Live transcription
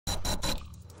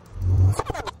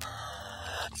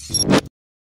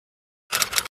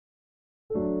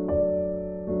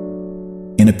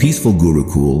In a peaceful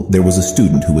Gurukul, there was a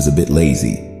student who was a bit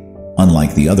lazy.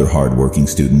 Unlike the other hard-working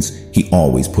students, he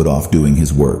always put off doing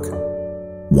his work.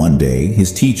 One day,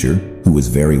 his teacher, who was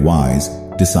very wise,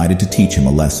 decided to teach him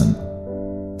a lesson.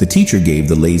 The teacher gave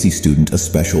the lazy student a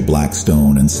special black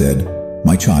stone and said,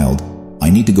 "My child, I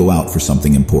need to go out for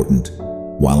something important.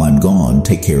 While I'm gone,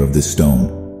 take care of this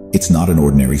stone. It's not an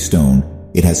ordinary stone.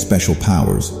 It has special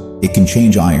powers. It can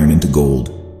change iron into gold.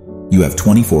 You have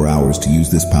 24 hours to use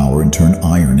this power and turn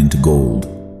iron into gold."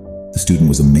 The student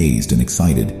was amazed and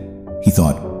excited. He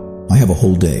thought, "I have a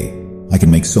whole day. I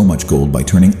can make so much gold by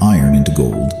turning iron into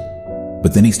gold."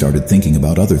 But then he started thinking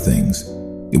about other things.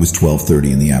 It was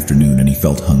 12:30 in the afternoon and he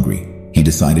felt hungry. He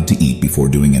decided to eat before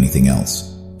doing anything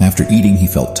else. After eating, he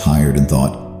felt tired and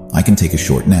thought, "I can take a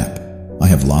short nap. I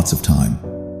have lots of time."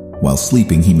 While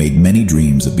sleeping, he made many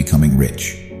dreams of becoming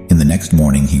rich. In the next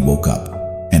morning, he woke up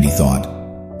and he thought,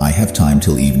 "I have time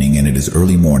till evening and it is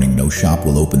early morning. No shop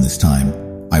will open this time.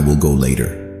 I will go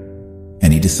later."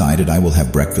 And he decided, "I will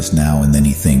have breakfast now," and then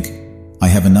he think, "I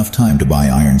have enough time to buy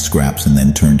iron scraps and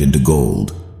then turned into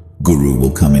gold. Guru will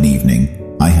come in evening.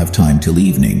 I have time till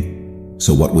evening.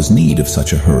 So what was need of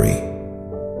such a hurry?"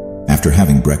 After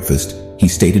having breakfast, he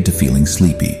stated to feeling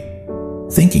sleepy.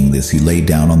 Thinking this, he lay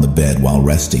down on the bed. While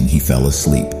resting, he fell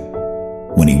asleep.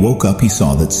 When he woke up, he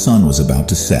saw that sun was about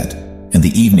to set and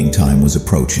the evening time was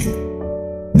approaching.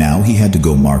 Now he had to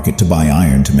go market to buy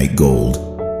iron to make gold.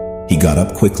 He got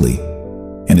up quickly,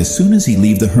 and as soon as he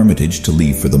leave the hermitage to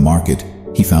leave for the market,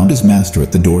 he found his master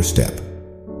at the doorstep.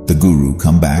 The Guru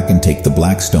come back and take the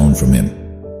black stone from him.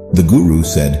 The Guru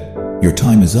said, "Your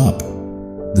time is up."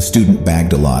 The student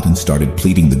begged a lot and started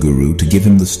pleading the Guru to give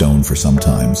him the stone for some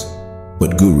times.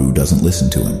 But Guru doesn't listen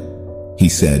to him. He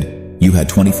said, "You had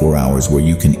 24 hours where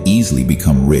you can easily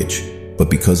become rich, but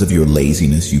because of your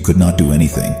laziness you could not do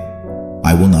anything.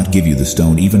 I will not give you the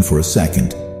stone even for a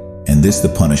second, and this the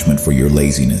punishment for your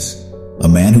laziness. A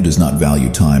man who does not value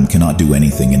time cannot do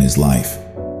anything in his life."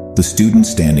 The student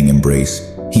standing embrace,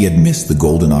 he had missed the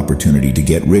golden opportunity to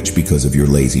get rich because of your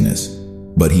laziness.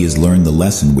 But he has learned the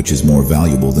lesson which is more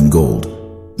valuable than gold,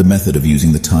 the method of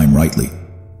using the time rightly.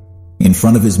 In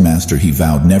front of his master, he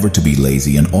vowed never to be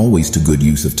lazy and always to good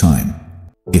use of time.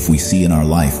 If we see in our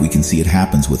life, we can see it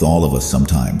happens with all of us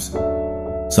sometimes.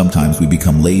 Sometimes we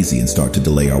become lazy and start to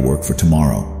delay our work for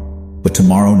tomorrow. But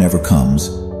tomorrow never comes,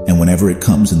 and whenever it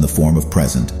comes in the form of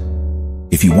present.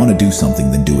 If you want to do something,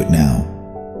 then do it now.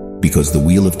 Because the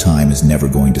wheel of time is never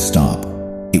going to stop.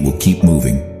 It will keep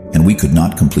moving, and we could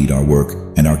not complete our work,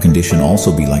 and our condition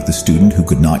also be like the student who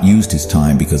could not use his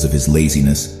time because of his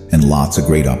laziness and lots of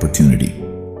great opportunity.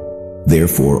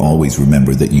 Therefore, always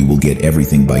remember that you will get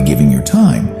everything by giving your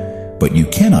time, but you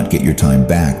cannot get your time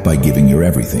back by giving your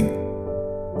everything.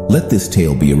 Let this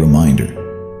tale be a reminder.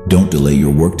 Don't delay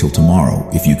your work till tomorrow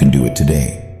if you can do it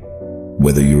today.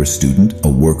 Whether you're a student, a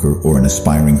worker, or an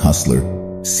aspiring hustler,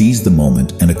 seize the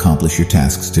moment and accomplish your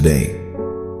tasks today.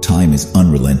 Time is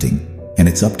unrelenting, and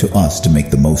it's up to us to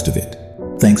make the most of it.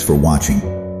 Thanks for watching.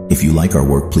 If you like our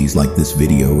work, please like this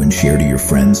video and share to your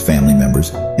friends, family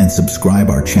members, and subscribe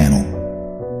our channel.